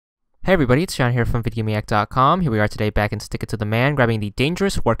Hey everybody, it's Sean here from VidGamiac.com. Here we are today back in Stick It to the Man, grabbing the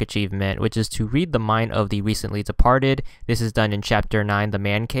Dangerous Work Achievement, which is to read the mind of the recently departed. This is done in Chapter 9, The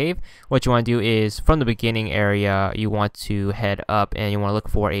Man Cave. What you want to do is, from the beginning area, you want to head up and you want to look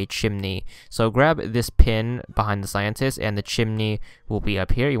for a chimney. So grab this pin behind the scientist and the chimney will be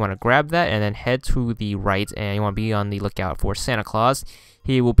up here. You want to grab that and then head to the right, and you want to be on the lookout for Santa Claus.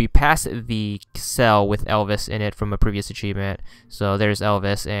 He will be past the cell with Elvis in it from a previous achievement. So there's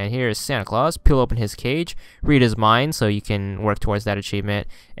Elvis, and here's Santa Claus. Peel open his cage, read his mind so you can work towards that achievement.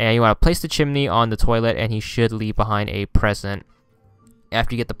 And you want to place the chimney on the toilet, and he should leave behind a present.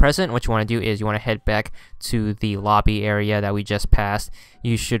 After you get the present, what you want to do is you want to head back to the lobby area that we just passed.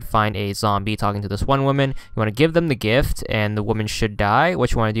 You should find a zombie talking to this one woman. You want to give them the gift, and the woman should die.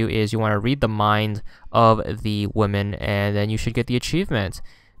 What you want to do is you want to read the mind of the woman, and then you should get the achievement.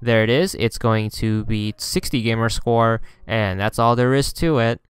 There it is. It's going to be 60 gamer score, and that's all there is to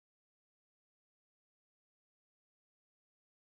it.